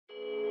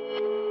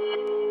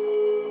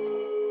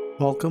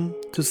Welcome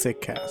to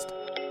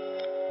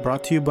SikhCast,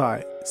 brought to you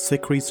by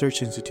Sikh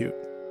Research Institute,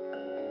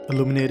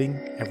 illuminating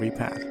every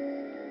path.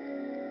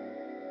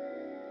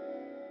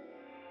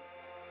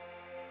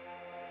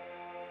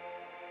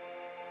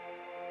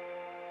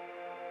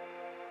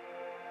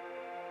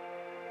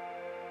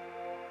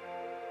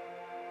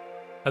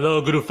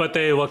 Hello, Guru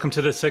Fateh. Welcome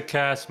to the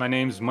SikhCast. My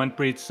name is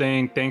Manpreet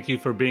Singh. Thank you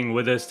for being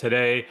with us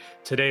today.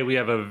 Today we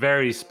have a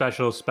very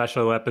special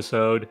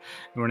episode.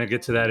 We're going to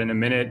get to that in a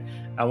minute.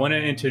 I want to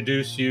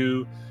introduce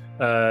you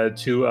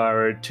to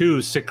our two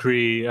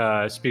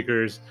SikhRI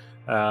speakers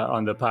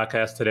on the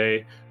podcast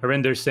today,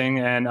 Harinder Singh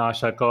and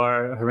Asha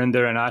Kaur.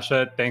 Harinder and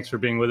Asha, thanks for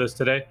being with us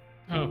today.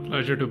 Oh,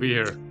 pleasure to be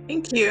here.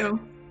 Thank you.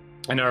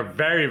 And our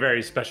very,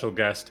 very special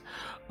guest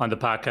on the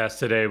podcast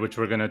today, which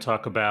we're going to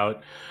talk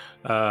about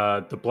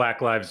the Black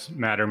Lives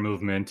Matter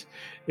movement,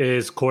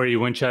 is Corey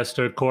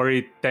Winchester.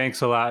 Corey,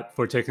 thanks a lot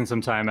for taking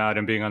some time out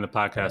and being on the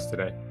podcast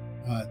today.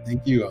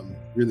 Thank you. I'm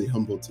really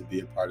humbled to be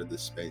a part of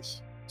this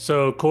space.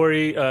 So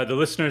Corey, the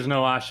listeners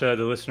know Asha,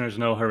 the listeners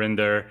know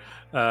Harinder.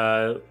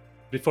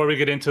 Before we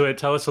get into it,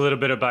 tell us a little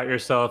bit about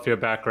yourself, your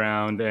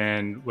background,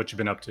 and what you've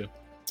been up to.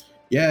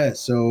 Yeah,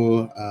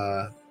 so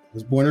I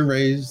was born and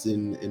raised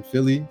in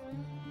Philly,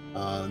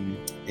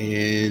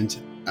 and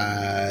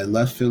I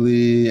left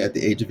Philly at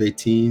the age of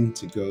 18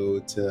 to go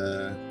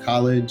to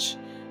college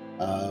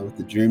with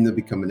the dream to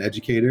become an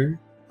educator.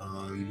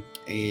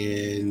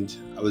 And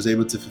I was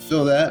able to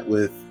fulfill that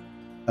with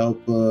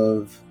help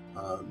of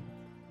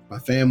my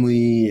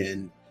family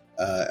and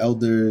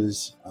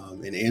elders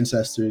and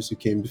ancestors who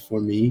came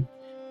before me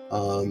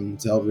to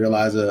help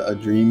realize a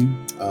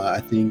dream, I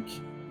think,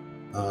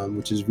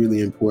 which is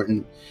really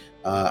important.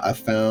 I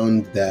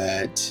found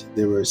that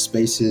there were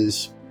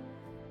spaces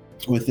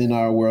within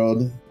our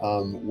world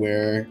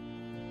where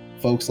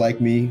folks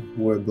like me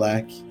who are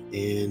Black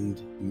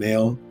and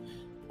male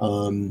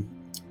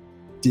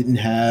didn't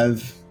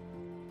have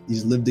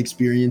these lived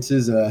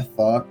experiences that I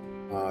thought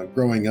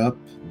growing up,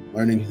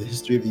 learning the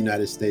history of the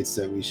United States,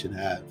 that we should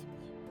have.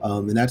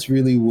 And that's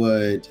really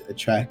what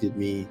attracted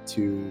me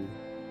to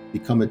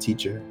become a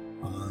teacher.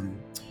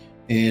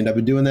 And I've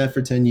been doing that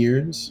for 10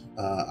 years.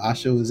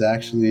 Asha was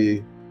actually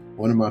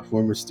one of my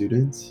former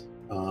students.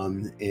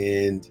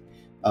 And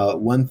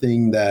one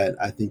thing that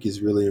I think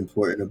is really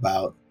important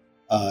about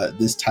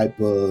this type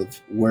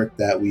of work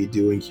that we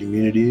do in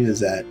community is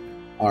that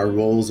our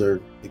roles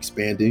are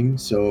expanding.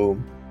 So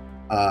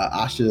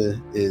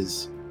Asha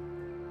is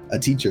a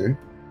teacher,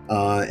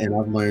 and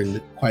I've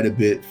learned quite a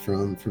bit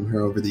from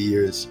her over the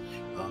years.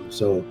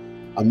 So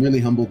I'm really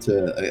humbled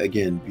to,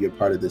 again, be a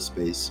part of this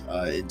space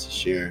and to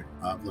share.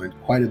 I've learned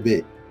quite a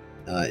bit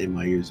in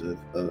my years of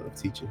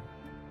teaching.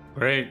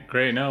 Great.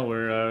 No,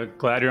 we're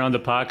glad you're on the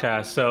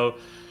podcast. So,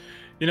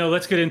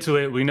 let's get into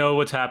it. We know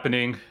what's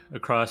happening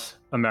across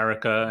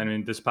America. I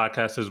mean, this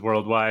podcast is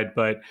worldwide,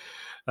 but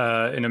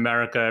in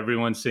America,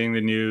 everyone's seeing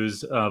the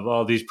news of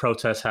all these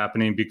protests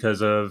happening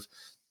because of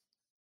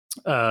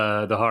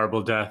the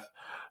horrible death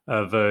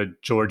of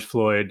George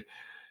Floyd.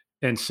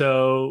 And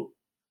so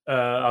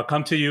I'll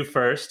come to you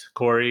first,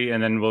 Corey,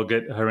 and then we'll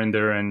get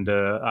Harinder and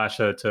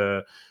Asha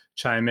to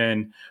chime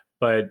in.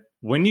 But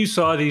when you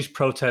saw these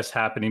protests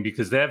happening,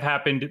 because they have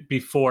happened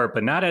before,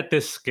 but not at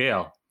this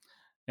scale.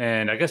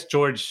 And I guess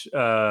George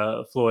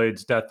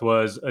Floyd's death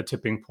was a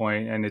tipping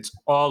point, and it's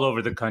all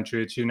over the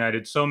country. It's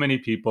united so many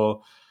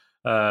people.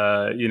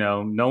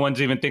 No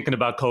one's even thinking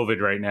about COVID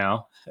right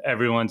now.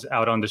 Everyone's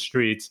out on the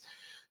streets.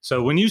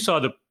 So when you saw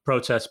the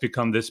protests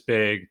become this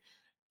big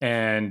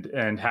and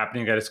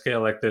happening at a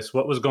scale like this,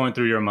 what was going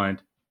through your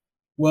mind?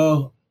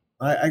 Well,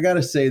 I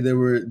gotta say there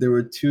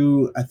were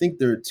two. I think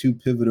there are two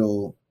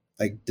pivotal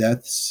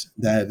deaths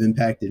that have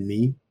impacted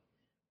me.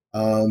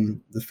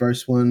 The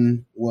first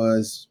one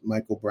was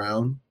Michael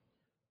Brown,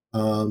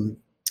 and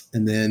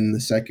then the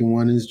second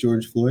one is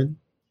George Floyd.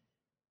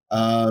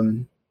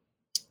 And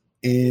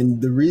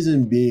the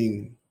reason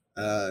being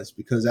is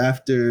because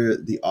after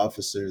the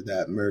officer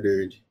that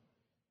murdered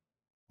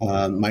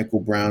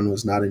Michael Brown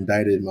was not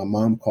indicted, my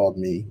mom called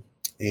me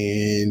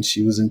and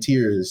she was in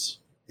tears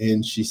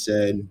and she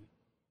said,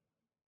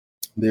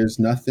 "There's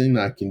nothing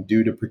I can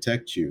do to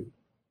protect you."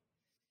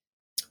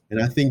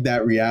 And I think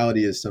that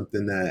reality is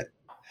something that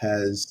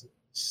has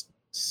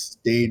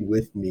stayed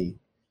with me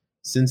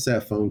since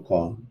that phone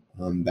call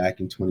back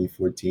in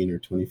 2014 or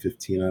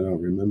 2015. I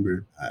don't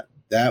remember.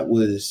 That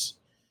was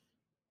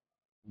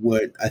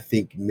what I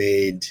think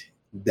made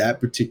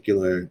that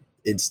particular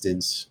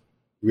instance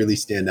really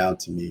stand out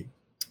to me.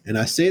 And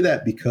I say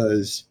that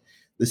because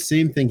the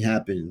same thing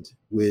happened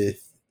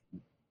with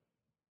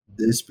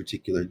this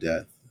particular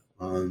death,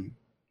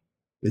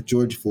 with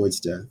George Floyd's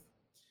death.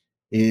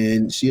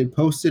 And she had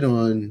posted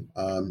on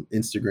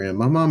Instagram.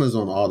 My mom is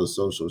on all the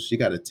socials. She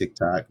got a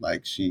TikTok,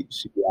 she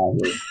out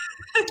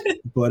here.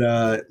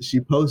 But she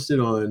posted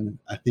on,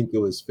 I think it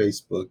was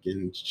Facebook,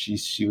 and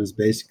she was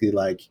basically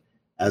like,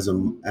 as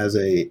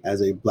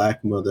a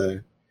Black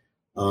mother,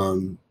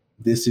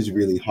 this is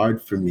really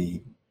hard for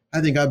me. I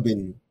think I've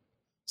been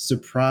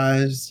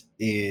surprised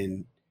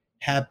and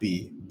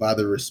happy by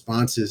the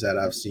responses that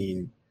I've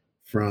seen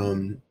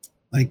from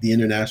like the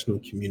international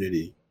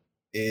community.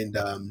 And,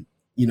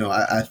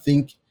 I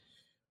think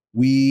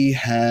we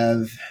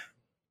have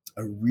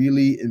a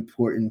really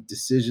important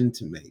decision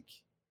to make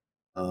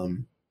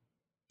um,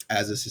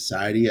 as a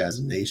society, as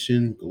a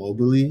nation,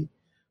 globally,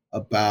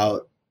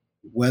 about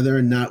whether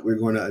or not we're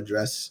going to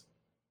address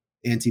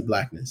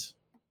anti-Blackness.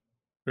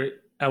 Great.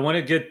 I want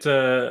to get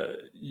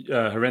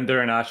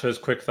Harinder and Asha's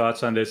quick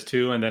thoughts on this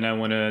too, and then I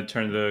want to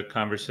turn the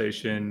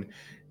conversation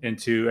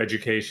into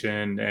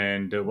education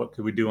and what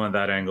could we do on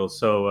that angle.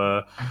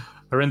 So,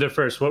 Harinder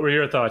first, what were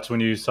your thoughts when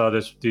you saw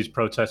these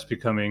protests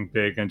becoming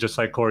big, and just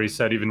like Corey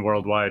said, even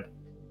worldwide?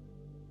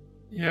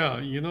 Yeah,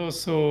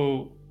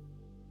 so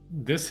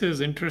this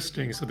is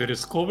interesting. So there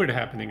is COVID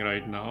happening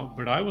right now,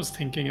 but I was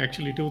thinking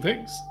actually two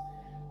things.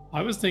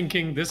 I was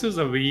thinking this is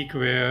a week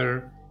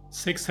where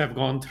Sikhs have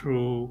gone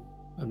through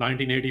a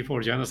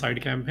 1984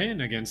 genocide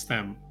campaign against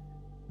them,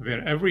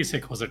 where every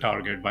Sikh was a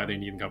target by the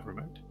Indian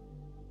government.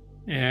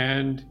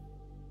 And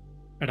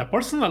at a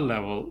personal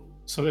level,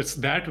 so it's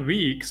that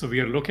week, so we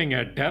are looking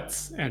at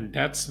deaths, and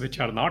deaths which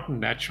are not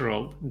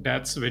natural,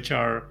 deaths which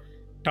are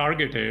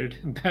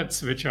targeted,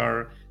 deaths which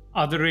are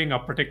othering a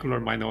particular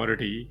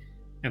minority.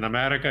 In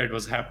America, it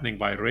was happening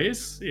by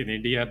race. In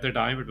India at the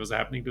time, it was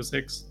happening to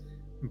Sikhs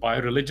by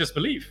religious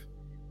belief.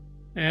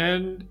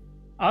 And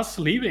us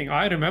leaving,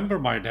 I remember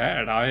my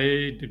dad.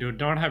 I did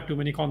not have too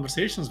many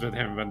conversations with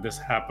him when this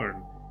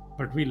happened,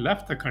 but we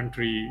left the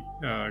country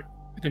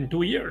within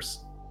 2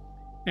 years.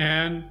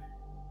 And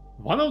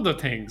one of the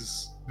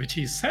things which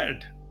he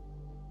said,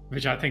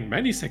 which I think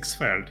many Sikhs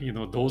felt,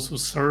 those who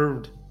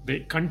served the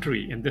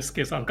country, in this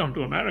case, I'll come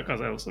to America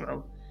as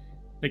well,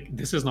 like,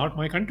 this is not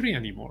my country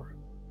anymore.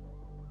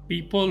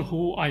 People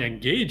who I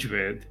engage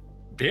with,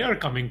 they are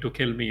coming to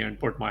kill me and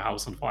put my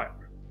house on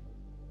fire.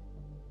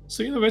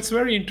 So, it's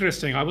very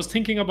interesting. I was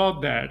thinking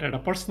about that at a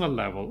personal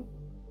level.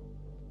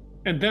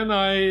 And then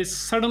I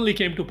suddenly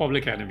came to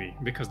Public Enemy,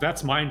 because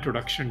that's my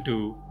introduction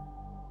to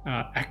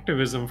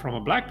activism from a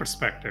Black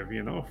perspective,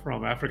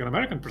 from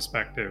African-American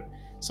perspective.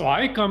 So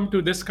I come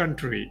to this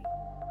country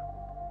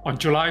on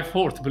July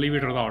 4th, believe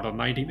it or not, in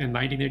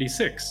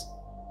 1986.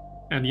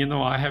 And,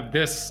 I have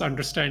this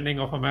understanding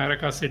of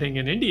America sitting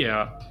in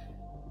India,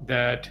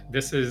 that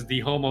this is the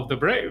home of the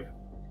brave.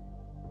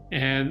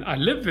 And I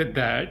live with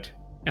that,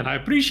 and I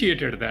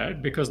appreciated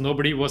that, because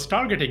nobody was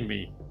targeting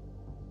me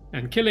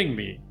and killing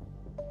me.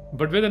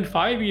 But within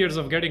 5 years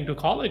of getting to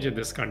college in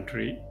this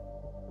country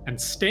and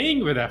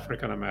staying with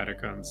African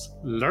Americans,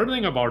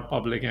 learning about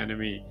Public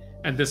Enemy,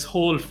 and this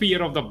whole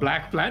fear of the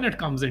Black planet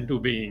comes into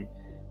being.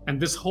 And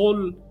this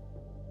whole,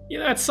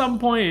 at some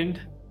point,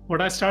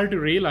 what I started to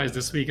realize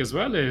this week as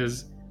well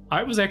is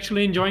I was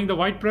actually enjoying the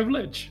white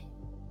privilege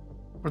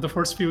for the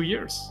first few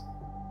years.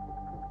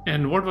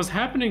 And what was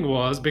happening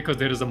was, because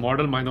there is a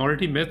model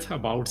minority myth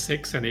about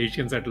Sikhs and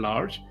Asians at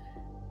large,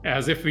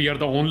 as if we are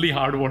the only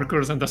hard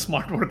workers and the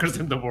smart workers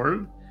in the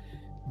world.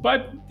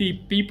 But the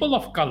people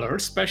of color,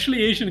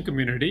 especially Asian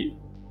community,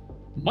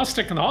 must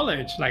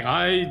acknowledge, like,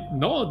 I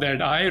know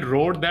that I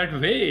rode that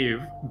wave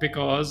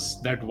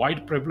because that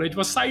white privilege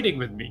was siding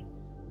with me.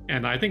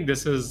 And I think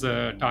this is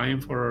a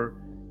time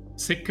for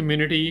Sikh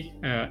community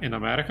in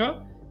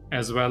America,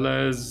 as well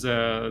as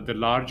the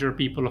larger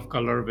people of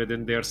color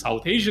within their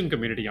South Asian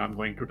community I'm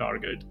going to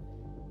target,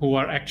 who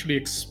are actually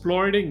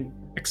exploiting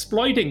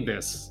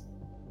this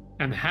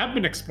and have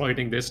been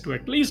exploiting this, to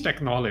at least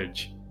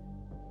acknowledge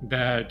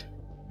that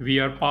we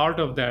are part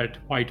of that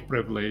white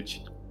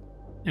privilege,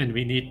 and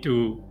we need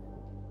to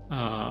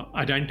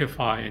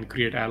identify and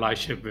create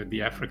allyship with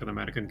the African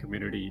American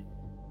community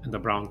and the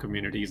brown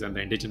communities and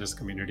the indigenous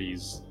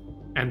communities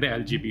and the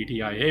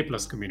LGBTIA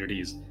plus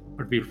communities,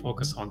 but we'll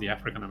focus on the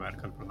African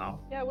American for now.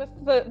 Yeah,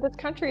 this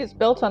country is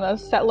built on a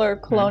settler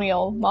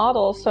colonial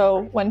model.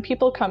 So when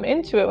people come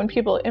into it, when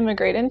people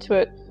immigrate into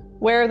it,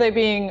 where are they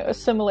being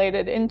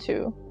assimilated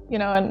into?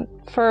 And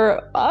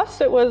for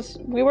us,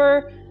 we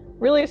were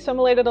really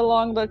assimilated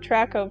along the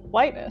track of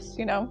whiteness.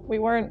 We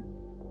weren't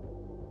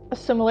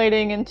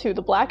assimilating into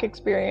the Black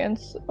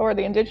experience or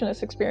the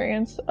indigenous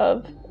experience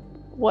of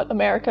what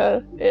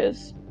America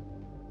is.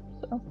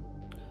 So.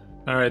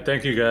 All right,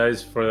 thank you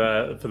guys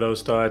for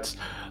those thoughts.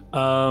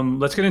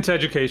 Let's get into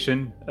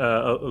education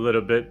a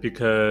little bit,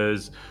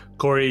 because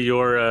Corey,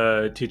 you're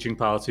a teaching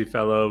policy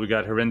fellow. We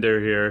got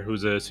Harinder here,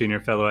 who's a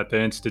senior fellow at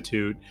the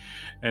Institute.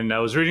 And I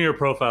was reading your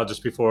profile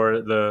just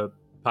before the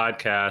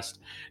podcast,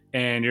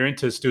 and you're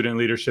into student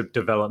leadership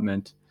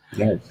development.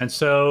 Yes. And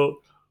so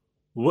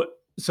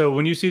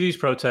when you see these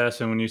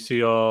protests and when you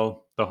see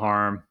all the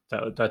harm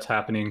that's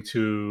happening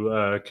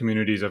to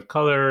communities of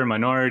color,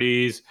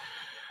 minorities,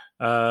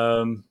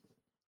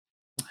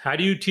 how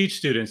do you teach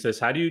students this?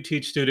 How do you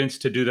teach students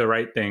to do the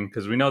right thing?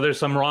 Because we know there's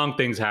some wrong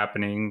things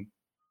happening,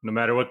 no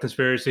matter what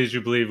conspiracies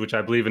you believe, which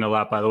I believe in a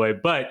lot, by the way.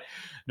 But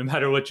no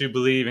matter what you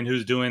believe and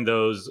who's doing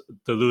the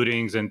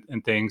lootings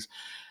and things,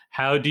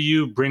 how do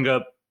you bring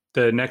up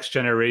the next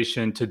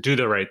generation to do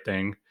the right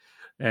thing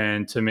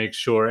and to make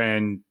sure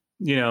and,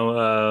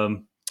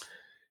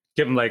 get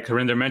give them, like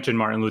Harinder mentioned,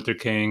 Martin Luther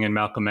King and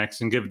Malcolm X,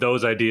 and give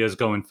those ideas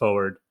going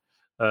forward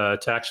to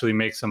actually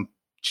make some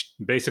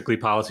basically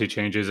policy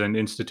changes and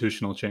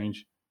institutional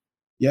change?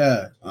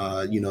 Yeah,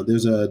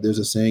 there's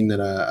a saying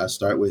that I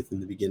start with in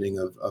the beginning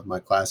of my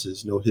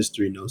classes: no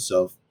history, no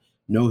self;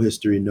 no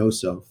history, no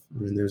self.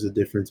 And there's a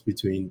difference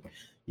between,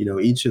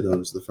 each of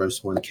those. The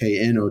first one,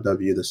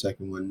 KNOW; the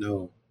second one,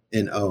 no,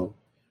 NO.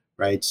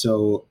 Right.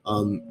 So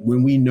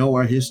when we know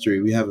our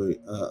history, we have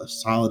a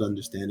solid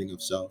understanding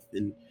of self.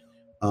 And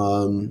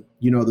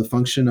the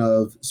function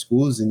of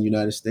schools in the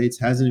United States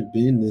hasn't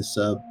been this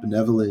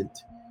benevolent,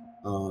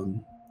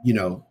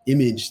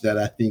 image that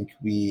I think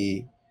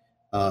we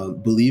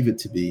believe it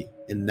to be.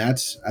 And I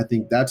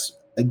think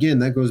again,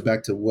 that goes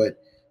back to what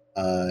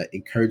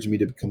encouraged me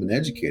to become an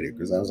educator,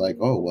 because I was like,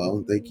 oh,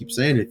 well, they keep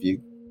saying if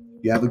you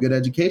have a good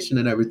education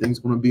and everything's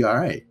going to be all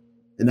right.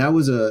 And that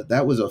was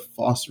a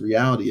false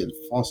reality, a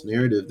false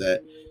narrative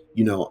that,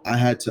 I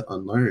had to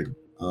unlearn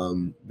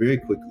very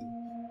quickly.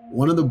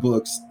 One of the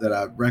books that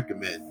I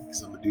recommend,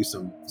 because I'm gonna do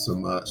some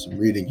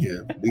reading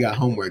here. We got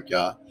homework,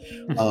 y'all.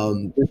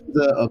 This is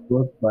a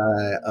book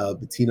by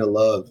Bettina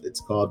Love.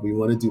 It's called "We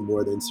Want to Do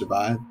More Than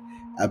Survive: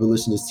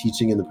 Abolitionist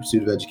Teaching in the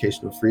Pursuit of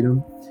Educational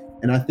Freedom."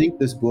 And I think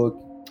this book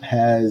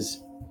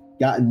has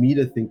gotten me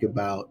to think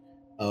about,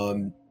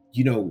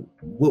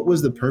 what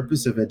was the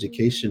purpose of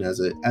education as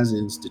an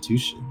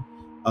institution?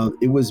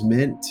 It was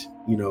meant,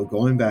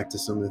 going back to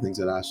some of the things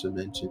that Asha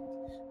mentioned.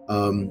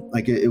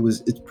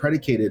 It's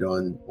predicated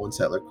on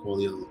settler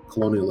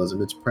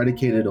colonialism. It's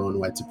predicated on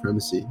white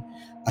supremacy.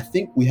 I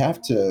think we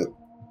have to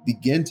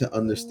begin to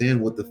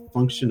understand what the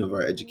function of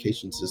our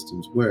education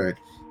systems were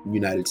in the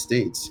United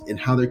States and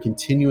how they're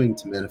continuing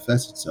to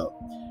manifest itself.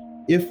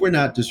 If we're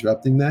not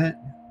disrupting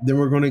that, then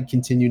we're going to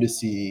continue to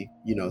see,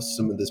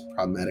 some of this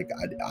problematic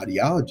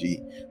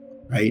ideology,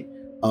 right?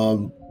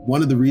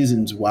 One of the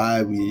reasons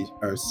why we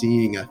are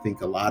seeing, I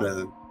think, a lot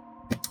of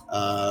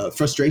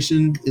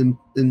frustration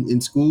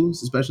in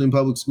schools, especially in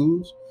public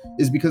schools,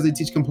 is because they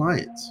teach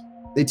compliance.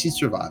 They teach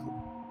survival.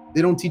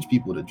 They don't teach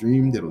people to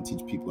dream. They don't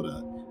teach people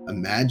to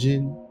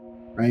imagine,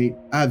 right?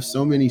 I have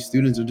so many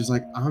students who are just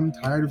like, I'm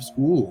tired of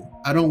school.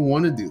 I don't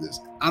want to do this.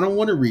 I don't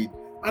want to read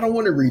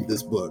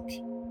this book,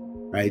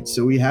 right?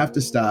 So we have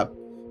to stop,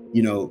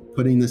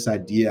 putting this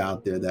idea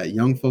out there that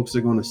young folks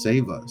are going to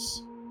save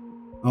us.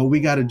 Oh, we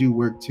got to do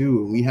work too.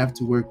 And we have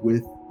to work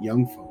with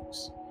young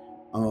folks.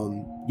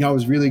 I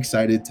was really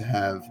excited to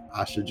have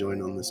Asha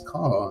join on this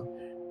call,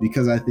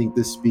 because I think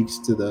this speaks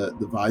to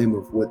the volume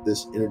of what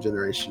this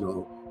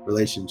intergenerational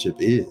relationship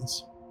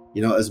is.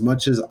 As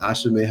much as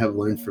Asha may have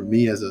learned from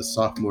me as a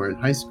sophomore in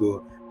high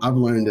school, I've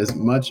learned as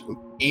much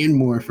and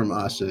more from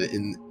Asha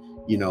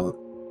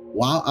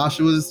while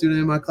Asha was a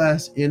student in my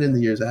class and in the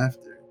years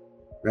after,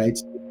 right?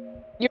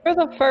 You're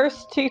the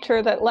first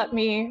teacher that let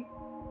me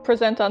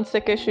present on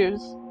Sikh issues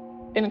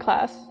in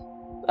class.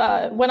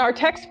 When our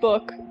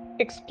textbook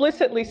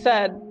explicitly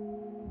said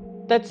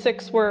that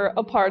Sikhs were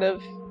a part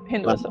of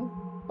Hinduism.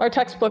 Wow. Our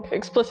textbook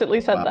explicitly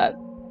said that.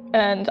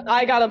 And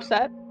I got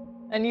upset,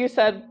 and you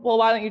said, well,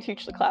 why don't you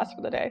teach the class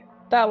for the day?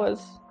 That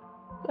was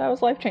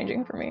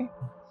life-changing for me.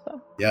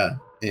 So. Yeah,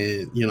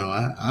 and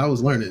I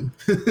was learning.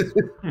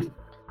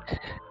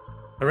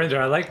 Harinder,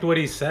 I liked what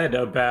he said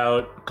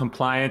about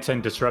compliance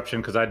and disruption,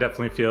 because I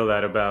definitely feel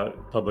that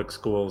about public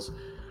schools.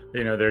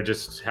 They're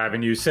just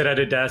having you sit at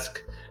a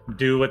desk,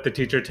 do what the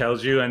teacher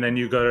tells you, and then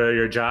you go to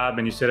your job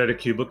and you sit at a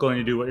cubicle and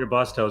you do what your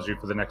boss tells you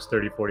for the next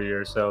 30, 40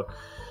 years. So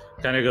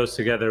it kind of goes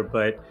together.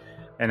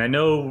 And I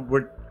know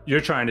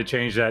you're trying to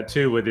change that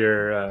too with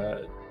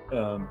your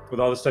with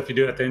all the stuff you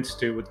do at the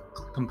Institute with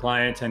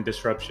compliance and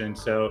disruption.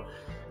 So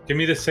give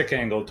me the Sikh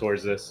angle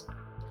towards this.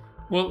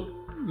 Well,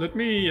 let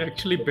me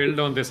actually build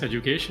on this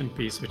education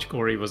piece, which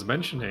Corey was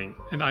mentioning.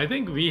 And I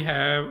think we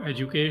have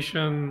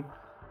education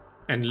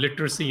and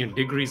literacy and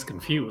degrees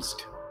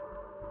confused.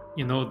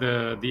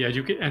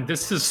 And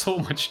this is so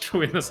much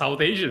true in the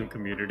South Asian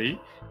community,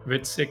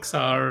 which Sikhs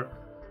are,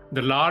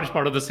 the large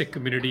part of the Sikh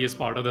community is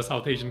part of the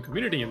South Asian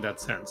community in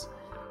that sense.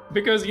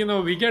 Because,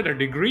 we get our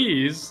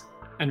degrees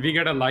and we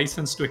get a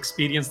license to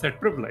experience that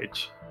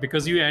privilege,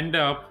 because you end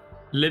up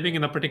living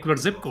in a particular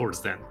zip codes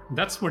then.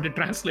 That's what it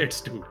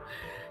translates to.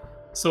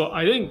 So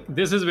I think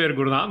this is where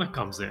Guru Nanak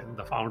comes in,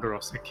 the founder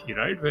of SikhRI,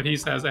 right? Where he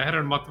says,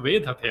 "Ahran mat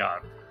ved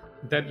hathiyar."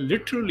 That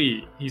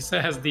literally, he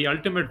says, the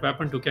ultimate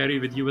weapon to carry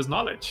with you is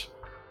knowledge.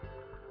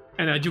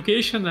 And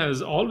education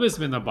has always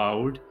been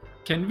about,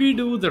 can we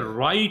do the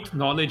right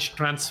knowledge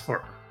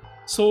transfer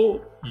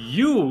so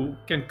you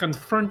can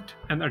confront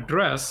and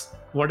address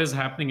what is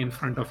happening in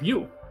front of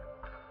you?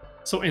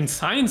 So in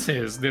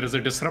sciences, there is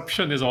a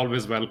disruption is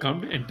always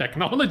welcomed. In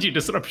technology,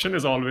 disruption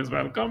is always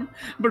welcomed.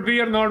 But we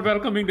are not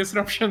welcoming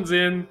disruptions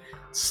in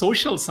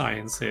social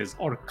sciences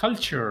or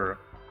culture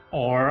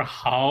or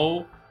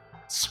how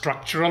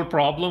structural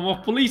problem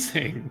of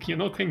policing,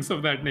 things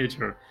of that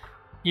nature.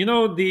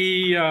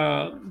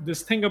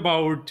 This thing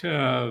about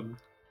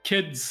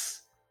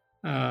kids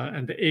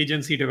and the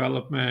agency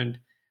development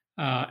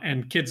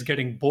and kids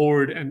getting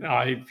bored, and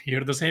I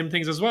hear the same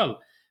things as well.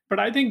 But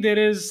I think there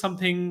is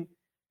something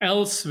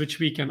else which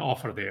we can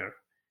offer there,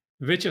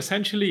 which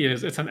essentially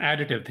is, it's an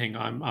additive thing.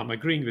 I'm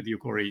agreeing with you,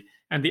 Corey.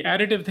 And the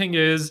additive thing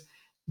is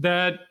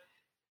that,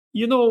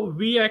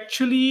 we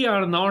actually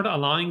are not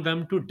allowing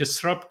them to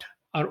disrupt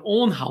our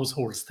own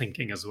household's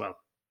thinking as well.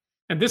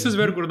 And this is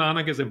where Guru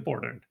Nanak is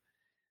important,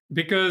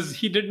 because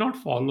he did not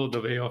follow the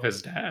way of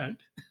his dad,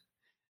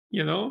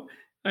 you know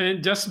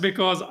and just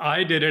because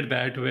I did it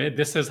that way,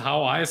 this is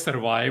how I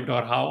survived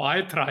or how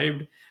I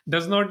thrived,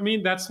 does not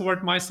mean that's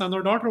what my son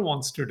or daughter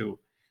wants to do,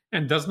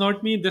 and does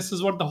not mean this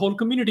is what the whole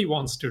community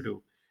wants to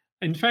do.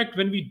 In fact,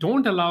 when we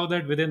don't allow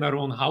that within our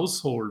own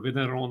household,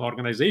 within our own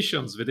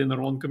organizations, within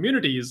our own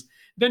communities,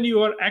 then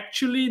you are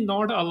actually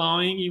not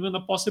allowing even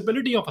a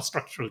possibility of a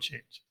structural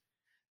change.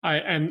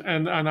 And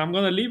I'm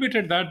going to leave it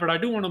at that, but I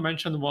do want to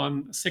mention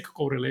one Sikh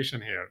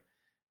correlation here,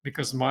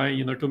 because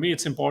to me,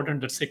 it's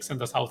important that Sikhs and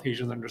the South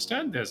Asians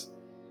understand this.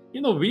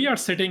 We are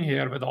sitting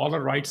here with all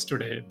our rights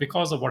today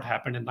because of what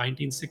happened in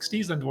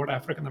 1960s and what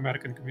African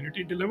American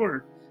community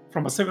delivered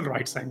from a civil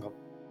rights angle.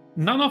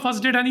 None of us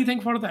did anything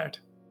for that.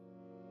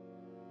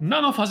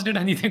 None of us did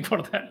anything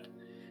for that.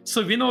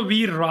 So,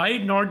 we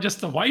ride not just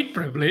the white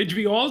privilege,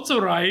 we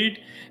also ride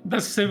the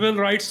civil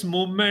rights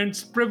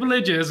movement's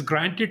privileges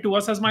granted to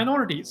us as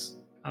minorities.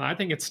 And I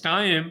think it's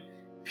time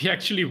we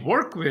actually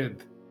work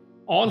with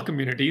all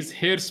communities,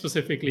 here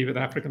specifically with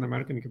African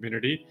American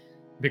community,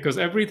 because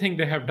everything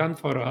they have done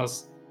for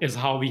us is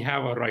how we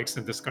have our rights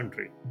in this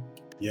country.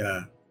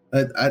 Yeah.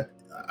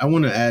 I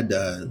want to add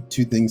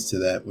two things to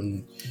that.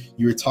 When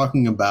you were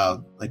talking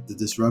about like the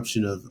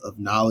disruption of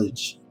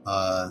knowledge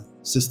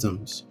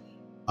systems,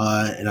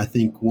 and I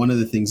think one of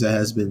the things that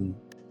has been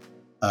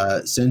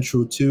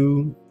central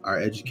to our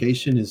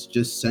education is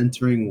just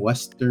centering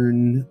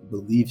Western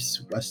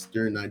beliefs,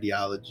 Western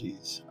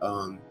ideologies.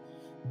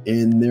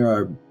 And there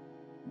are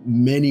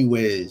many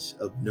ways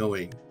of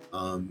knowing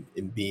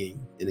and being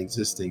and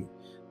existing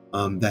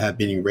that have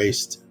been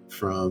erased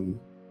from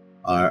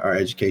our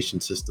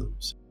education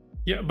systems.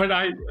 Yeah, but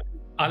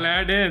I'll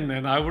add in,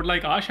 and I would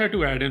like Asha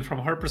to add in from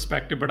her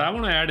perspective, but I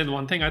want to add in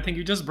one thing. I think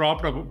you just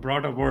brought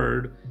a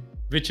word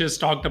which is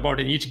talked about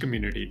in each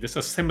community, this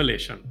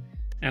assimilation.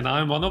 And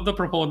I'm one of the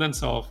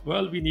proponents of,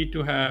 we need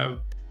to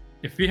have,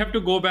 if we have to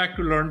go back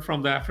to learn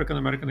from the African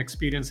American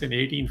experience in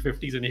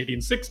 1850s and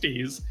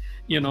 1860s,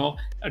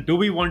 do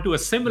we want to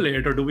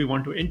assimilate or do we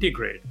want to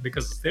integrate?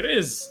 Because there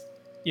is,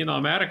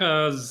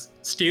 America's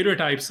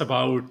stereotypes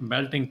about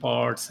melting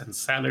pots and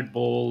salad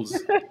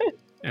bowls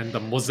and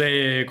the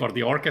mosaic or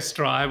the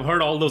orchestra. I've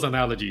heard all those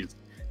analogies,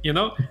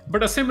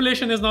 but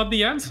assimilation is not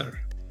the answer.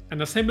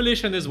 And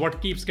assimilation is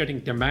what keeps getting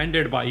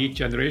demanded by each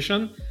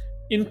generation,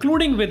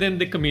 including within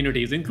the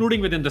communities,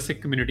 including within the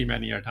Sikh community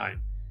many a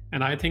time.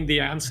 And I think the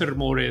answer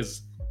more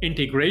is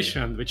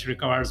integration, which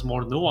requires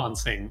more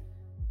nuancing,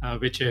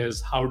 which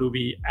is how do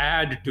we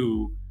add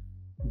to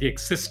the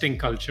existing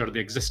culture, the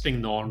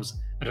existing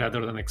norms,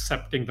 rather than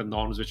accepting the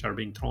norms which are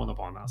being thrown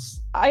upon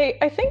us.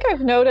 I think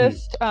I've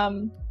noticed,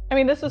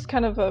 this is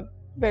kind of a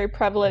very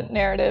prevalent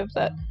narrative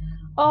that,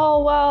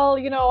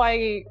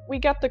 we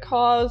get the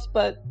cause,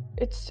 but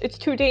it's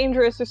too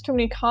dangerous. There's too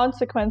many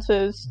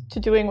consequences to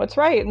doing what's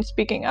right and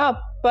speaking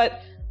up.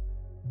 But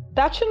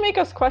that should make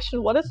us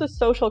question, what is the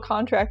social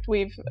contract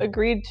we've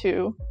agreed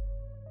to?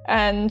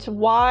 And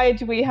why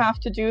do we have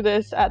to do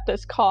this at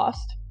this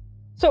cost?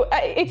 So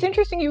it's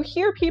interesting, you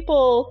hear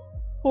people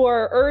who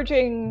are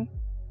urging,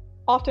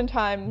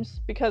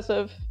 oftentimes because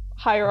of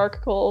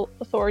hierarchical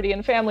authority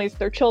in families,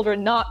 their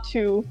children not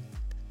to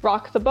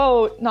rock the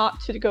boat,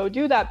 not to go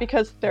do that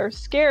because they're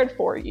scared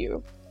for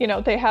you.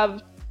 They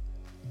have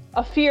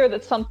a fear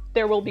that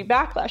there will be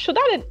backlash. So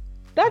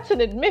that's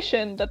an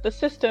admission that the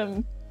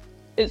system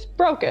is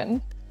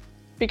broken,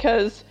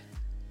 because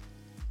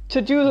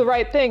to do the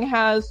right thing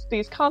has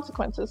these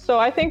consequences. So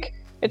I think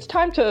it's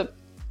time to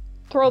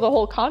throw the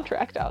whole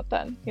contract out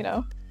then,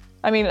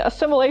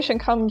 assimilation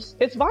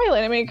it's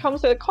violent. It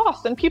comes at a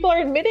cost, and people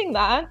are admitting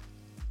that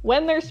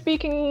when they're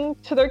speaking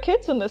to their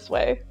kids in this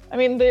way.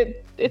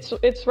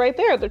 It's right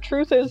there. The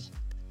truth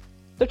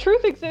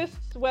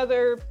exists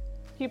whether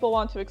people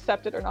want to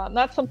accept it or not. And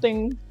that's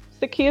something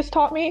SikhRI has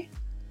taught me.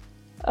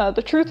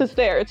 The truth is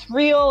there. It's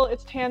real,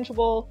 it's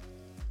tangible.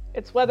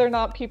 It's whether or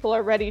not people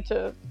are ready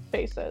to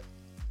face it.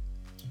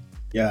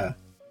 Yeah.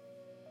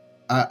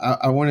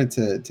 I wanted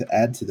to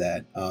add to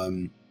that,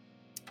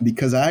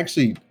 because I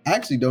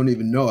actually don't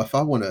even know if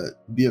I want to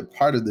be a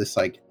part of this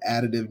like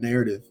additive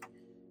narrative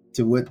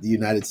to what the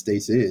United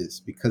States is,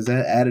 because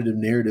that additive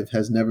narrative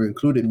has never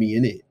included me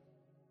in it.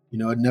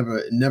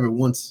 It never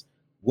once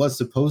was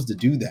supposed to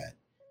do that.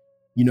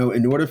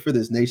 In order for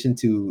this nation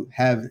to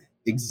have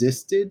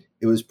existed,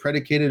 it was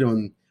predicated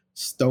on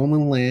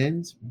stolen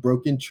lands,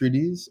 broken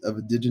treaties of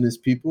indigenous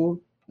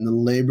people, and the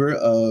labor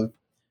of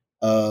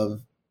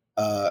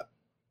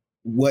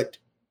what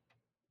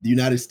the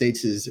United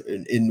States is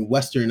in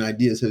Western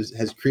ideas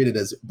has created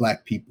as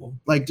Black people.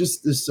 Like,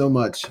 just there's so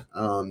much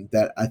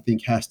that I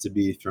think has to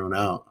be thrown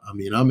out.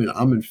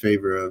 I'm in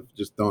favor of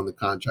just throwing the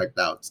contract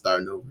out,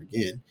 starting over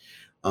again.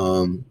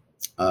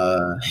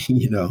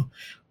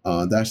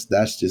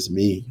 That's just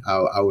me.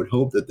 I would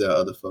hope that there are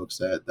other folks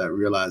that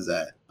realize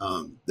that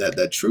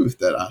that truth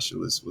that Asha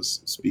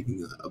was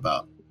speaking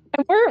about.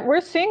 And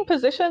we're seeing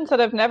positions that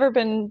have never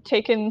been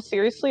taken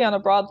seriously on a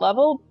broad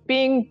level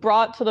being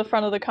brought to the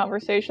front of the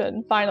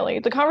conversation. Finally,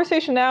 the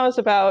conversation now is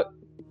about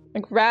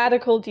like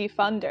radical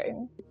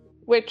defunding,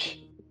 which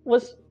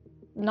was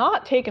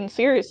not taken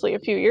seriously a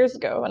few years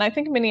ago, and I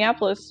think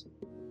Minneapolis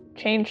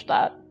changed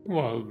that.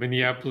 Well,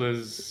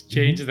 Minneapolis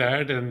changed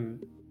that, and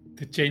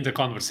to change the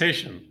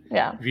conversation.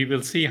 Yeah, We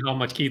will see how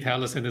much Keith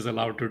Ellison is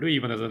allowed to do,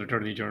 even as an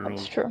attorney general.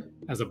 that's true.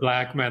 As a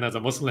Black man, as a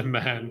Muslim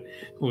man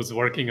who's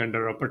working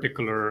under a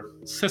particular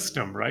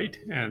system, right?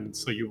 And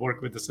so you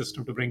work with the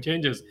system to bring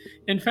changes.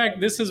 In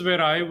fact, this is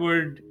where I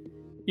would,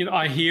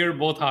 I hear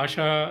both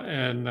Asha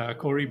and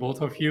Corey,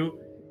 both of you,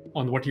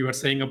 on what you are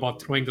saying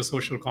about throwing the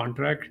social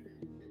contract.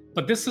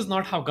 But this is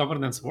not how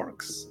governance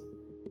works.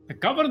 The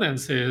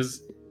governance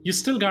is you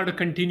still got to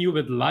continue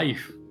with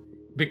life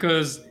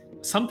because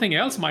something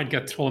else might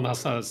get thrown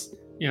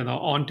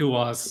onto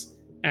us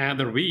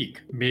another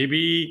week.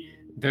 Maybe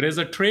there is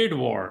a trade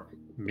war.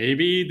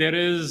 Maybe there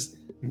is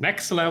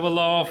next level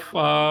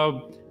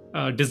of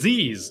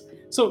disease.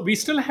 So we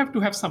still have to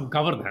have some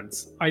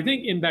governance. I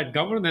think in that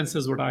governance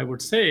is what I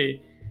would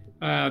say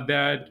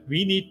that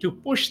we need to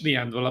push the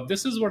envelope.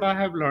 This is what I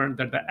have learned,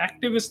 that the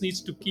activist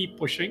needs to keep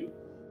pushing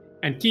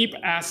and keep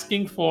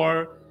asking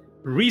for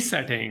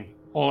resetting,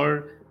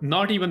 or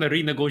not even a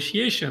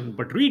renegotiation,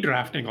 but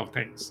redrafting of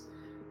things.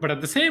 But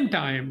at the same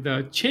time,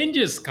 the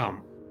changes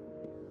come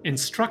in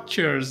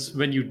structures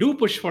when you do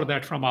push for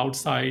that from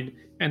outside,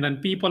 and then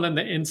people on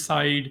the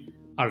inside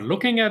are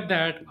looking at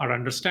that, are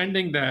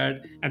understanding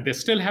that, and they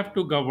still have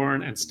to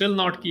govern and still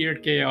not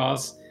create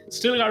chaos,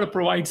 still got to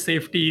provide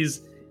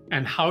safeties.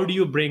 And how do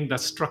you bring the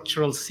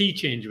structural sea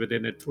change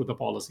within it through the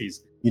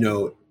policies?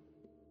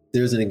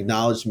 There's an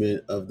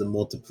acknowledgement of the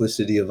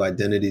multiplicity of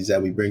identities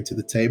that we bring to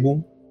the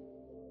table.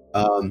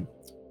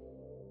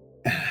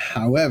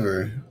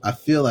 However, I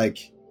feel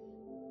like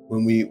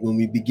when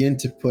we begin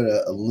to put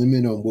a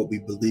limit on what we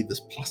believe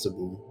is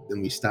possible,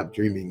 then we stop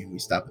dreaming and we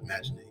stop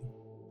imagining.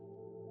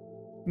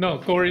 No,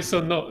 Corey, so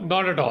no,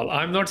 not at all.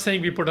 I'm not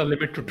saying we put a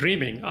limit to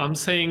dreaming. I'm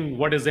saying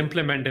what is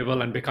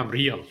implementable and become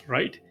real,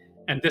 right?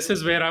 And this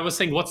is where I was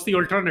saying, what's the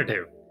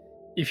alternative?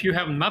 If you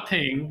have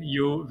nothing,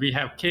 we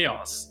have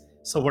chaos.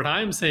 So what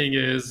I'm saying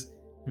is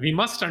we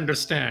must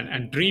understand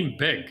and dream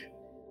big,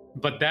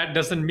 but that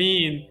doesn't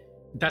mean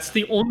that's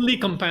the only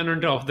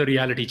component of the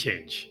reality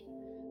change.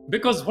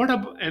 Because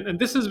and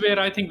this is where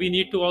I think we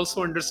need to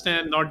also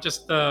understand not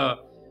just the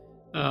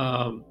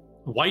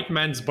white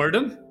man's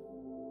burden,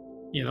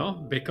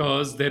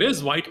 because there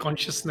is white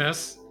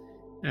consciousness.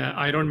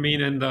 I don't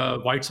mean in the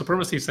white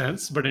supremacy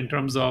sense, but in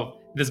terms of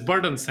this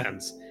burden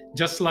sense,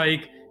 just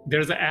like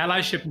there's an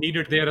allyship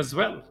needed there as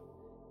well.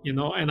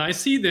 And I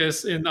see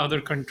this in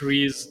other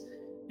countries,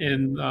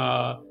 in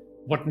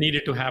what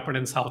needed to happen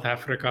in South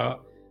Africa,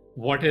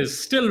 what is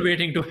still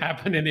waiting to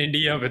happen in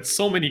India with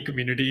so many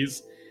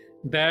communities,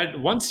 that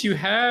once you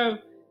have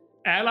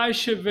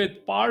allyship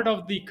with part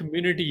of the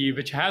community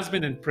which has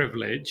been in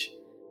privilege,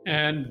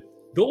 and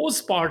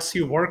those parts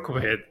you work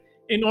with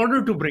in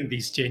order to bring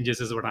these changes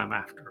is what I'm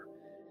after.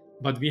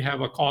 But we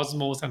have a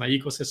cosmos and an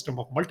ecosystem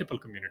of multiple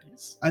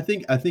communities. I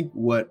think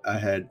what I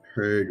had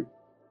heard,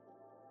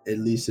 at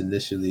least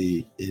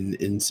initially,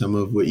 in some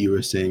of what you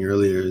were saying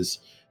earlier, is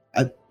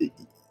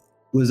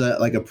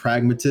like a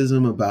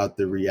pragmatism about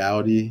the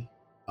reality,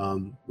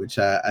 which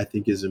I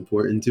think is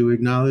important to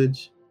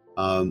acknowledge.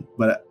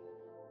 But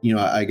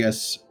I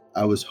guess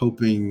I was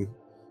hoping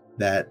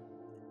that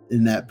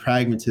in that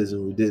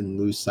pragmatism we didn't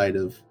lose sight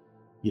of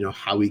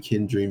how we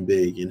can dream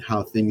big and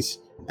how things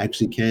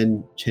actually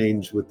can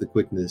change with the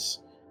quickness.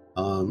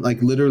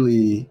 Like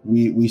literally,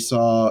 we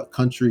saw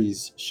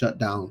countries shut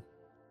down.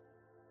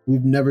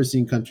 We've never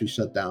seen countries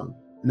shut down,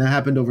 and that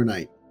happened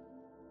overnight.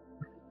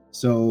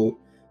 So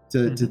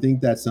to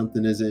think that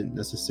something isn't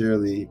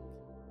necessarily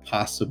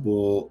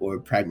possible or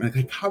pragmatic,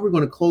 like how are we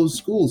going to close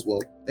schools?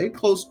 Well, they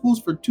closed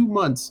schools for 2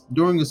 months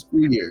during the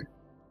school year.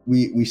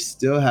 We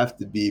still have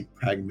to be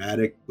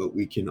pragmatic, but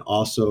we can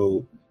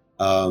also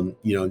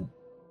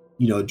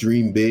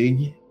dream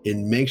big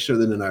and make sure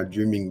that in our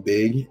dreaming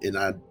big, and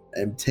I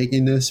am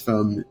taking this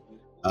from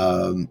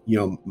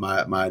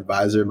my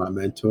advisor, my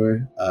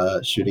mentor,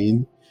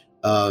 Shireen,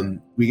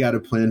 we got to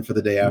plan for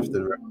the day after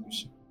the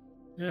revolution.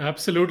 Yeah,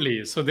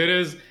 absolutely. So there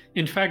is,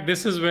 in fact,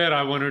 this is where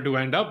I wanted to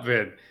end up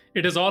with.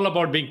 It is all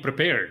about being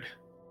prepared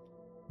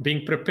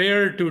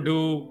to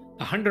do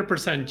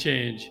 100%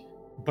 change,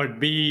 but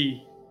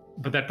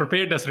that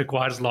preparedness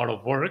requires a lot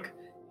of work.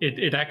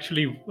 It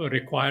actually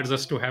requires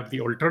us to have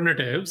the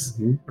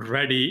alternatives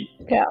ready.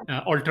 Yeah.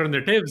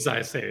 Alternatives,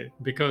 I say,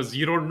 because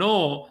you don't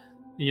know,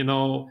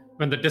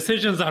 when the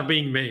decisions are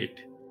being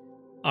made,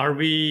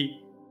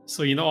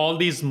 so all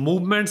these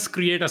movements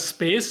create a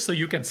space so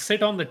you can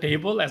sit on the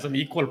table as an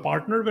equal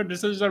partner when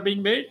decisions are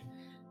being made.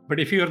 But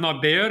if you're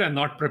not there and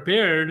not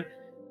prepared,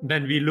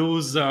 then we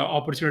lose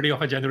opportunity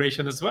of a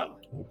generation as well.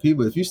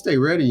 People, if you stay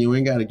ready, you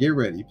ain't got to get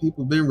ready.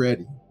 People been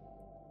ready.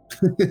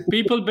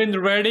 People been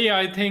ready,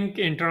 I think,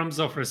 in terms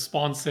of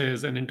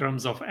responses and in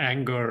terms of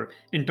anger,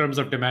 in terms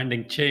of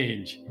demanding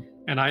change.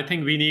 And I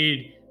think we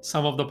need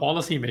some of the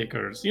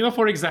policymakers.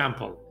 For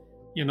example,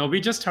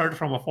 we just heard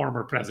from a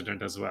former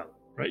president as well,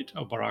 right?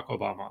 Of Barack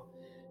Obama.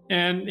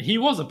 And he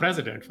was a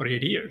president for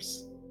 8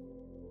 years.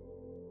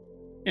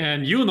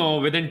 And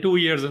within 2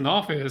 years in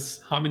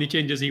office, how many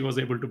changes he was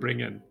able to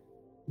bring in?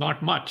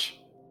 Not much.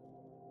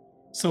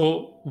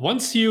 So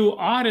once you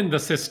are in the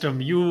system,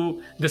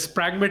 this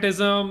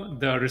pragmatism,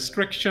 the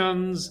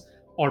restrictions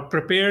or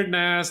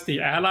preparedness, the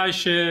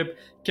allyship,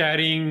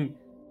 carrying,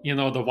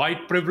 the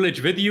white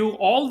privilege with you,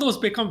 all those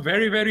become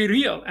very, very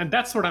real. And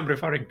that's what I'm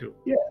referring to.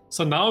 Yeah.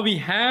 So now we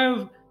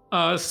have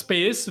a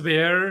space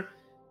where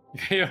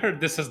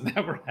this has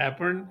never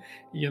happened,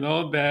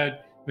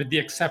 that with the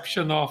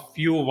exception of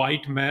few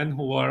white men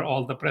who are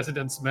all the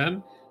president's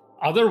men,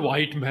 other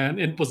white men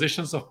in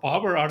positions of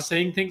power are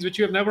saying things which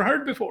you have never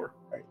heard before.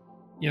 Right.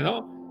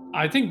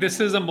 I think this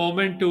is a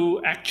moment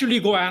to actually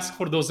go ask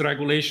for those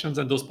regulations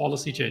and those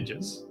policy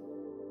changes.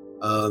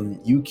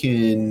 We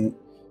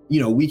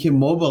can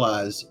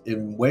mobilize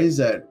in ways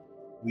that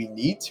we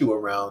need to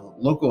around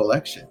local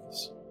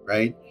elections,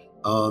 right?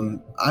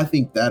 I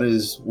think that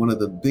is one of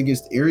the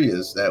biggest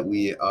areas that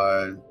we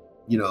are,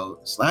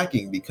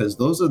 slacking, because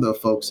those are the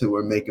folks who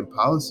are making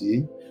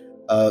policy,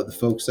 the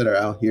folks that are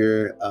out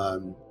here,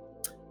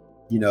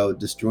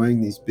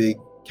 destroying these big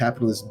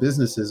capitalist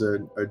businesses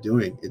are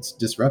doing. It's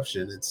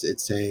disruption.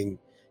 It's saying,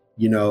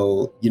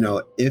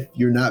 if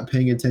you're not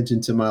paying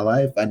attention to my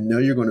life, I know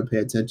you're going to pay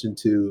attention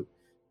to,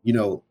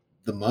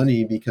 the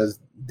money, because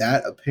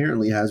that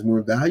apparently has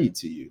more value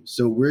to you.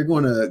 So we're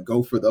going to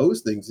go for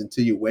those things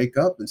until you wake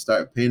up and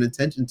start paying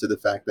attention to the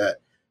fact that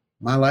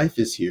my life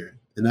is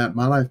here and that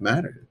my life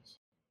matters.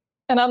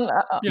 And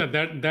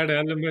that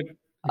element.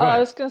 I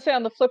was going to say,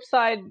 on the flip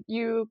side,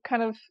 you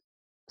kind of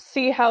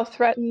see how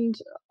threatened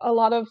a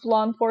lot of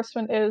law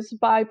enforcement is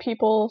by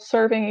people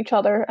serving each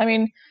other. I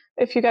mean,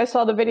 if you guys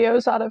saw the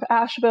videos out of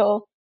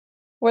Asheville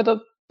where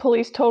the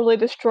police totally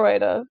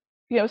destroyed a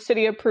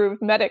city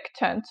approved medic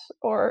tent,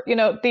 or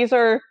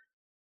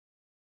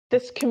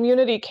this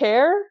community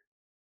care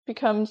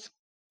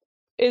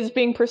is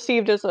being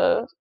perceived as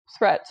a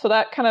threat. So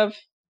that kind of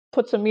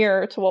puts a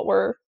mirror to what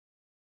we're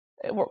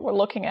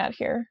looking at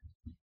here.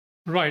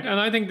 Right, and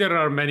I think there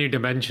are many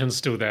dimensions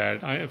to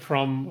that.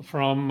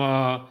 From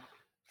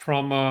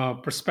a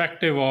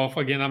perspective of,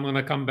 again, I'm going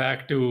to come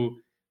back to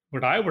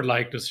what I would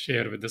like to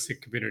share with the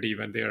Sikh community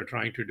when they are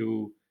trying to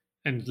do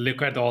and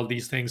look at all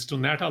these things, to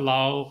not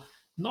allow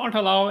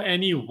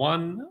any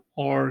one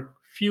or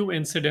few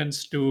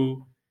incidents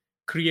to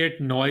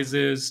create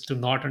noises, to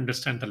not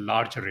understand the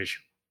larger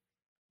issue.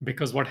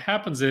 Because what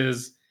happens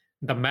is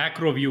the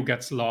macro view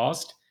gets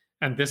lost,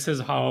 and this is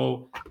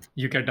how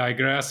you get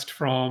digressed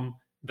from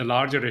the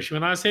larger issue.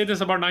 And I say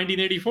this about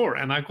 1984,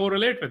 and I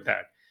correlate with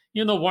that.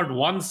 What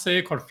one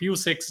Sikh or few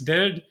Sikhs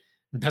did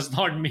does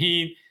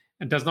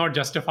not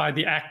justify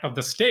the act of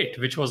the state,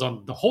 which was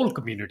on the whole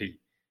community.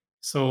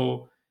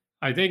 So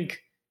I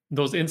think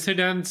those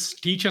incidents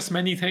teach us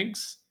many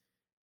things.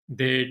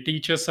 They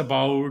teach us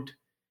about,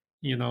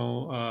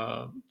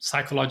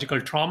 psychological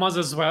traumas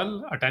as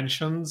well,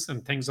 attentions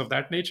and things of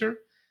that nature.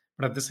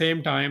 But at the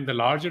same time, the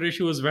larger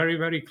issue is very,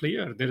 very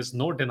clear. There is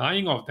no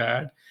denying of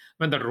that.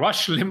 When the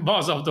Rush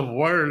Limbaughs of the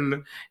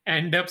world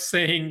end up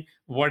saying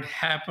what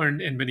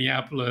happened in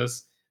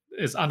Minneapolis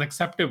is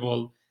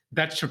unacceptable,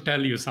 that should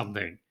tell you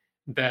something.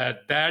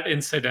 That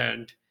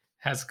incident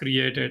has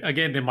created,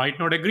 again, they might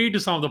not agree to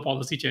some of the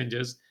policy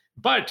changes,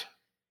 but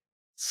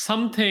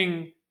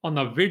something on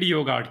a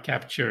video got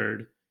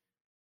captured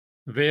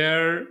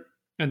where,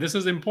 and this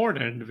is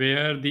important,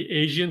 where the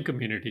Asian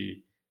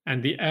community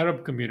and the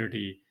Arab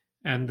community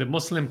and the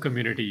Muslim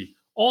community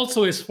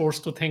also is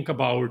forced to think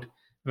about,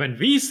 when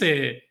we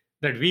say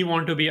that we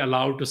want to be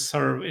allowed to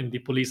serve in the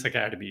police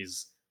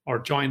academies or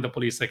join the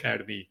police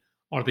academy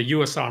or the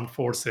US Armed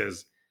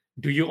Forces,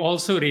 do you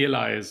also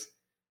realize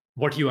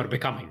what you are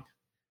becoming?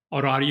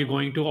 Or are you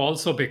going to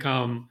also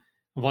become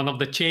one of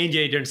the change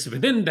agents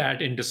within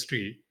that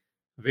industry,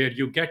 where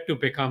you get to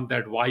become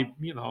that white,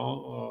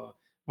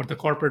 what the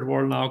corporate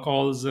world now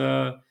calls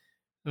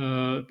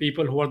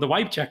people who are the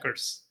wipe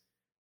checkers?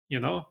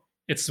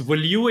 It's,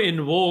 will you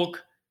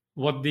invoke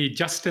what the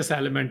justice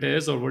element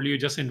is, or will you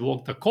just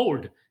invoke the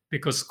code,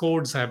 because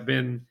codes have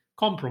been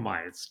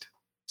compromised?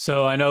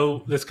 So I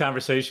know this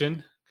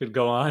conversation could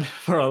go on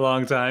for a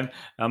long time.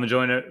 I'm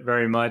enjoying it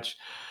very much.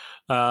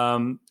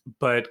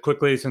 But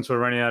quickly, since we're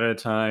running out of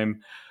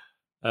time,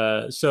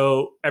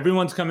 so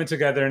everyone's coming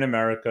together in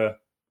America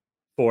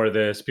for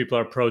this. People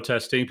are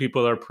protesting,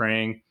 people are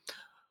praying.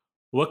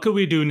 What could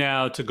we do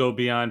now to go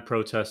beyond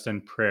protest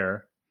and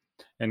prayer?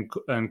 And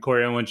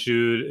Corey, I want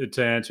you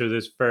to answer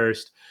this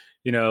first.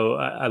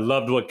 I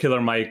loved what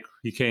Killer Mike,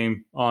 he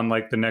came on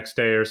like the next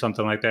day or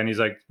something like that, and he's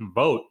like,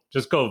 vote,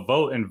 just go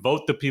vote, and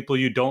vote the people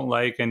you don't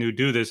like and who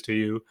do this to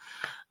you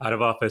out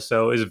of office.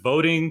 So is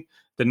voting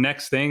the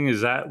next thing? Is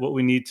that what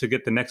we need to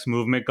get the next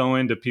movement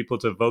going, to people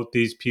to vote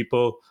these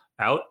people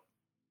out?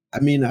 I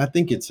mean, I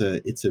think it's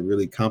a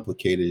really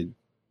complicated,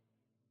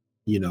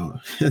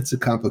 it's a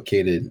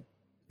complicated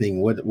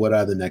thing. What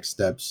are the next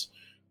steps?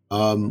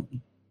 Um,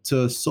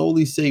 to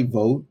solely say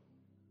vote,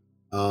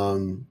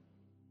 um,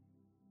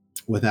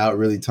 without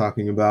really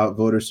talking about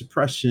voter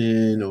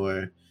suppression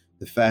or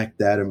the fact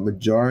that a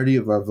majority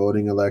of our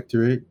voting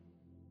electorate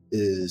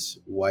is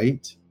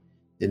white,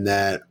 and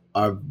that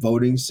our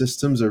voting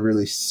systems are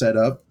really set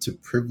up to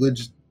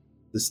privilege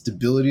the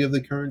stability of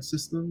the current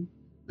system.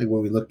 Like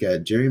when we look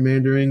at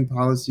gerrymandering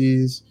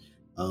policies,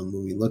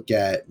 when we look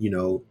at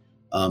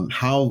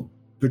how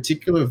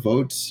particular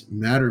votes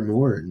matter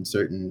more in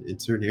certain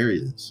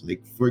areas.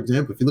 Like for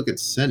example, if you look at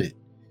Senate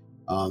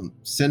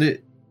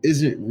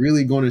isn't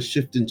really going to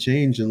shift and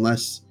change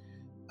unless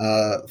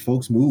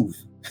folks move.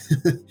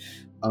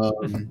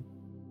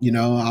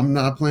 I'm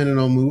not planning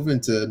on moving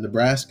to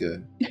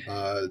Nebraska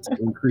to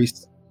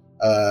increase,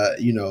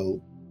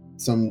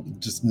 some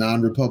just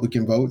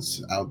non-Republican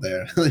votes out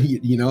there. I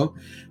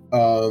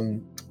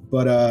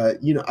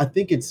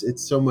think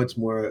it's so much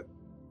more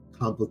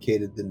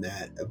complicated than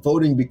that.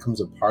 Voting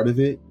becomes a part of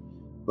it,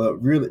 but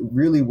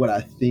really, what I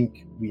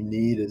think we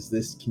need is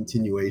this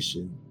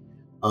continuation.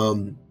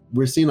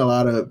 We're seeing a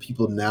lot of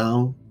people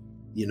now,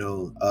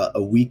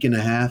 a week and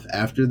a half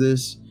after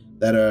this,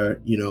 that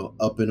are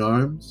up in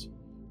arms.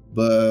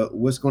 But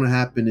what's going to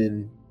happen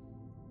in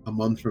a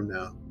month from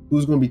now?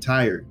 Who's going to be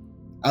tired?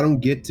 I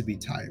don't get to be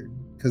tired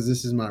because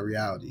this is my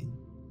reality.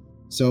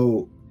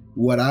 So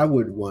what I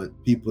would want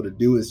people to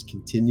do is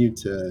continue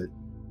to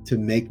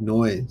make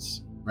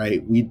noise,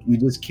 right? We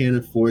just can't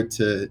afford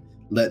to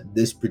let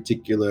this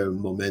particular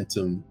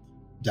momentum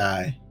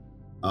die.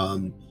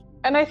 And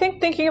I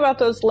think thinking about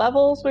those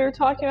levels we were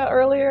talking about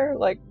earlier,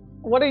 like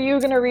what are you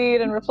going to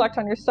read and reflect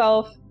on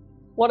yourself?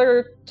 What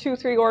are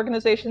 2-3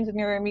 organizations in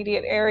your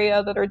immediate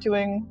area that are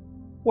doing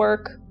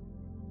work?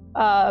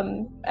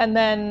 And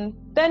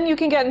then you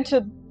can get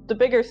into the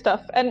bigger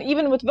stuff. And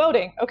even with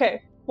voting,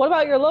 okay, what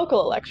about your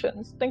local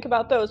elections? Think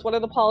about those. What are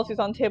the policies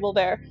on the table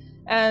there?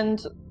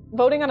 And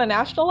voting on a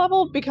national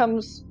level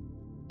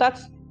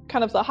that's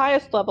kind of the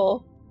highest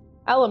level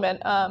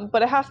element,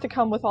 but it has to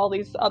come with all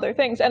these other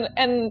things.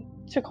 And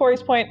to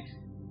Corey's point,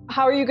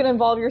 how are you going to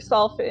involve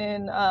yourself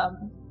in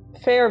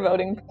fair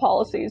voting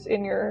policies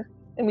in your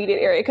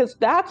immediate area? Because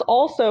that's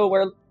also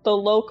where the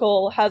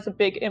local has a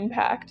big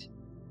impact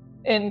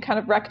in kind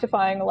of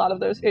rectifying a lot of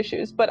those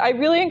issues. But I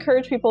really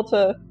encourage people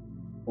to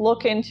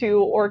look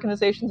into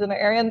organizations in their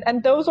area,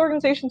 and those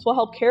organizations will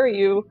help carry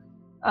you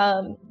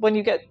when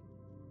you get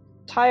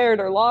tired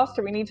or lost,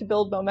 or we need to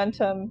build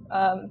momentum.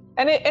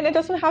 And it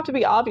doesn't have to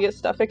be obvious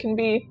stuff. It can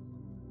be,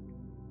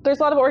 there's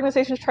a lot of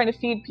organizations trying to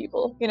feed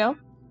people,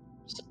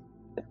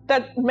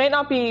 that may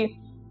not be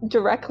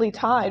directly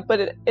tied, but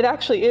it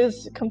actually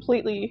is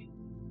completely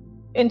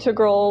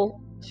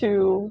integral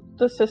to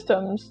the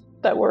systems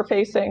that we're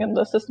facing and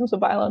the systems of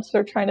violence that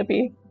are trying to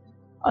be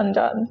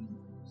undone.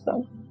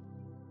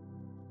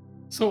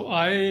 So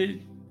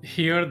I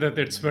hear that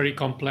it's very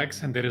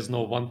complex and there is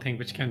no one thing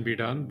which can be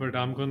done, but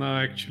I'm going to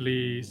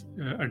actually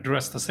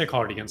address the Sikh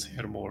audience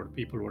here more,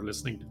 people who are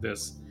listening to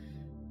this.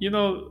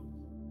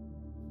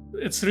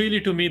 It's really,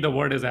 to me, the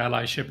word is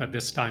allyship at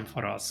this time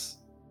for us.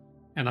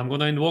 And I'm going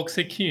to invoke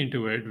SikhRI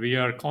into it. We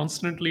are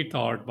constantly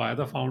taught by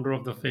the founder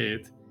of the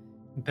faith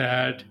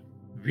that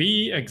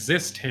we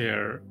exist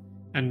here,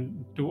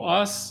 and to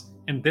us,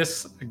 in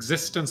this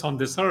existence on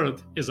this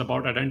earth is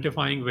about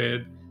identifying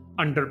with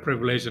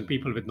underprivileged and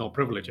people with no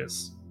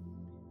privileges.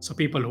 So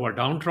people who are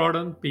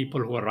downtrodden,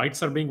 people whose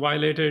rights are being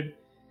violated.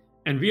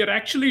 And we are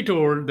actually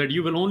told that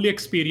you will only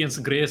experience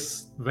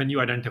grace when you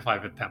identify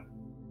with them.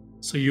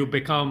 So you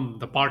become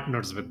the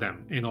partners with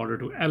them in order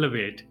to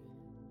elevate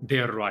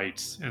their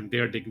rights and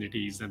their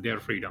dignities and their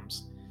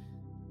freedoms.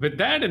 With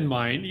that in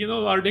mind,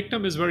 our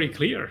dictum is very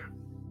clear.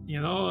 We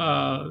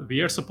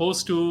are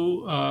supposed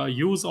to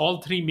use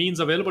all 3 means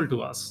available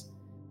to us.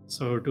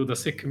 So to the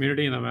Sikh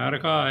community in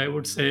America, I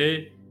would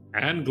say,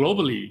 and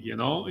globally,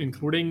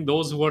 including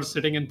those who are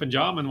sitting in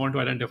Punjab and want to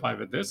identify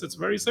with this, it's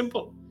very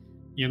simple.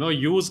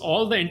 Use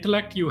all the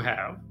intellect you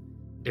have,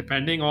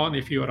 depending on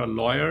if you are a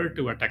lawyer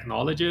to a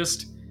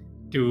technologist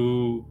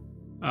to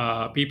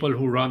people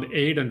who run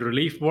aid and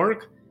relief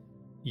work.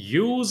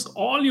 Use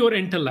all your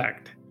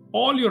intellect,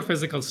 all your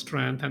physical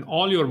strength, and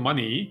all your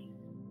money,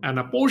 and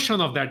a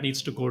portion of that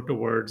needs to go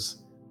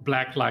towards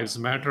Black Lives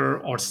Matter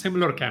or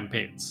similar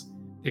campaigns.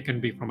 They can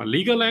be from a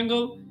legal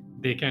angle,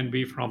 they can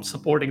be from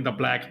supporting the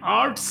Black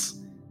arts.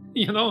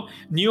 New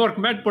York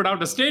Met put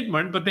out a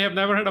statement, but they have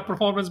never had a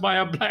performance by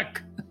a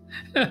Black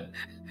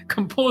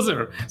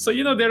composer. So,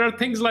 there are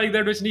things like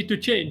that which need to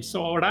change.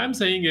 So what I'm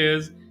saying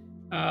is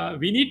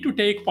we need to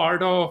take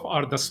part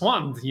of the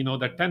swand,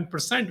 the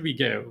 10% we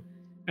give,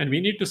 and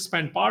we need to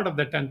spend part of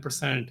the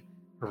 10%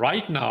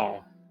 right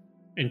now,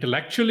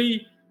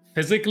 intellectually,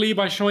 physically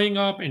by showing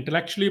up,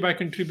 intellectually by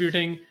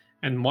contributing,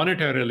 and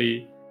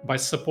monetarily by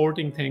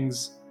supporting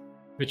things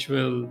which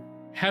will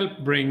help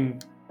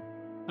bring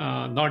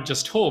not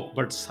just hope,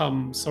 but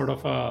some sort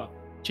of a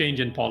change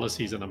in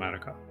policies in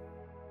America.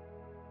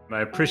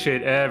 I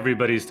appreciate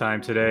everybody's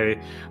time today.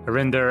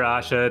 Harinder,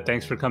 Asha,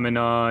 thanks for coming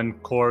on.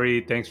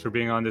 Corey, thanks for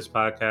being on this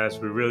podcast.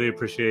 We really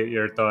appreciate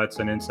your thoughts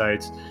and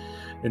insights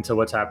into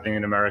what's happening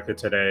in America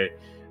today.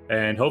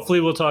 And hopefully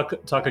we'll talk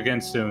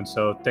again soon.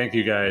 So thank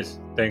you guys.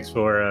 Thanks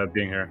for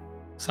being here.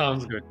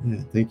 Sounds good.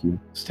 Yeah, thank you.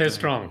 Stay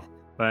strong.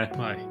 Bye.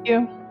 Bye. Thank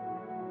you.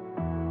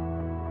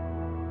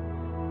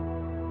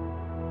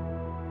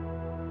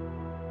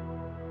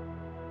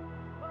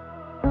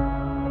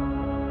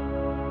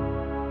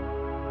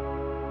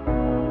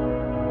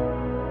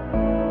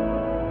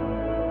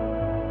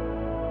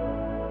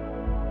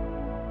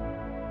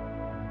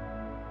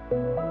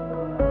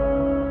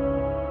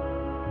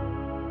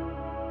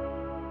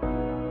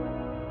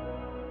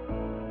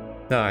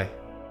 Hi,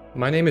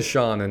 my name is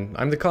Sean, and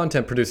I'm the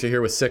content producer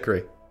here with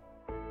SikhRI.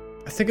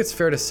 I think it's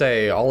fair to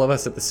say all of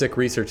us at the Sikh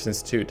Research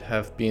Institute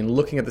have been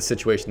looking at the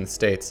situation in the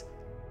States,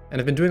 and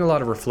have been doing a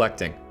lot of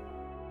reflecting.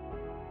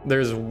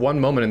 There's one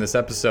moment in this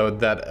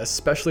episode that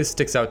especially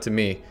sticks out to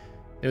me.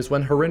 It was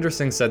when Harinder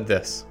Singh said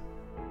this.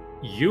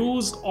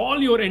 Use all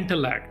your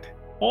intellect,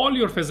 all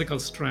your physical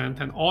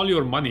strength, and all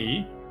your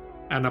money,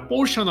 and a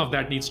portion of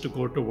that needs to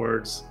go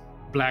towards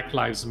Black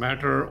Lives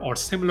Matter or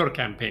similar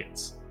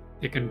campaigns.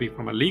 They can be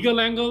from a legal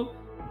angle,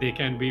 they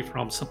can be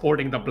from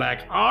supporting the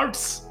black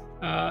arts.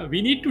 We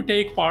need to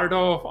take part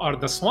of, or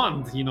the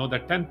swand, the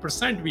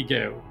 10% we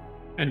give,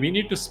 and we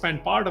need to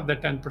spend part of the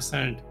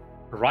 10%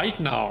 right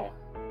now.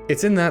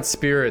 It's in that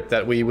spirit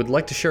that we would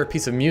like to share a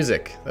piece of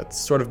music that's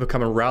sort of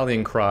become a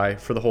rallying cry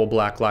for the whole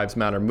Black Lives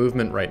Matter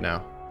movement right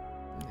now.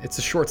 It's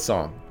a short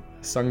song,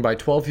 sung by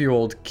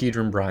 12-year-old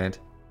Keedron Bryant,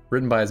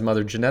 written by his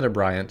mother Janetta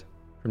Bryant,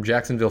 from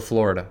Jacksonville,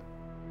 Florida.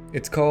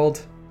 It's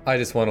called I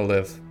Just Want to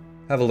Live.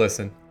 Have a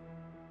listen.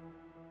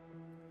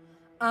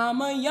 I'm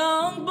a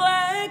young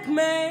black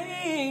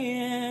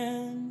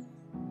man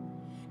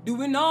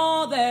doing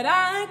all that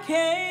I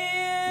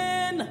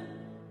can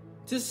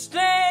to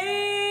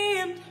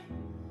stand.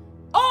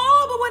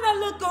 Oh, but when I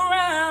look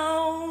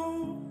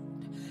around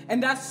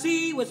and I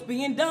see what's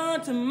being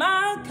done to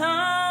my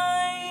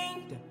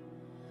kind,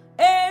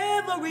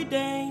 every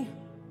day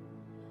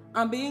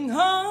I'm being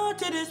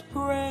hunted as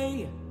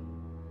prey.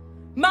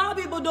 My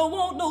people don't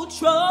want no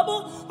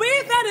trouble.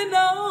 We've had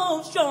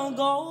enough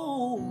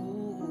struggle.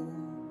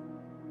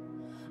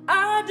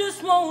 I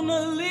just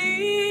wanna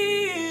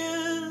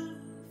live.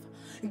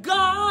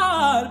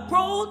 God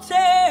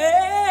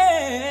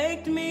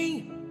protect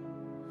me.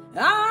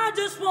 I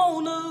just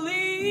wanna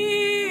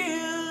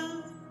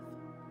live.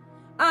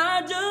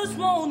 I just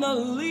wanna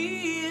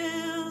live.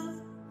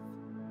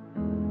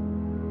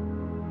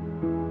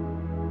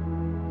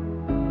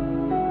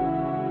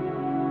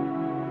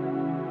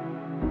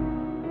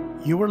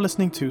 You are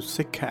listening to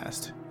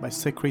SikhCast by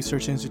Sikh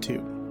Research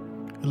Institute,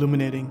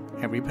 illuminating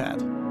every path.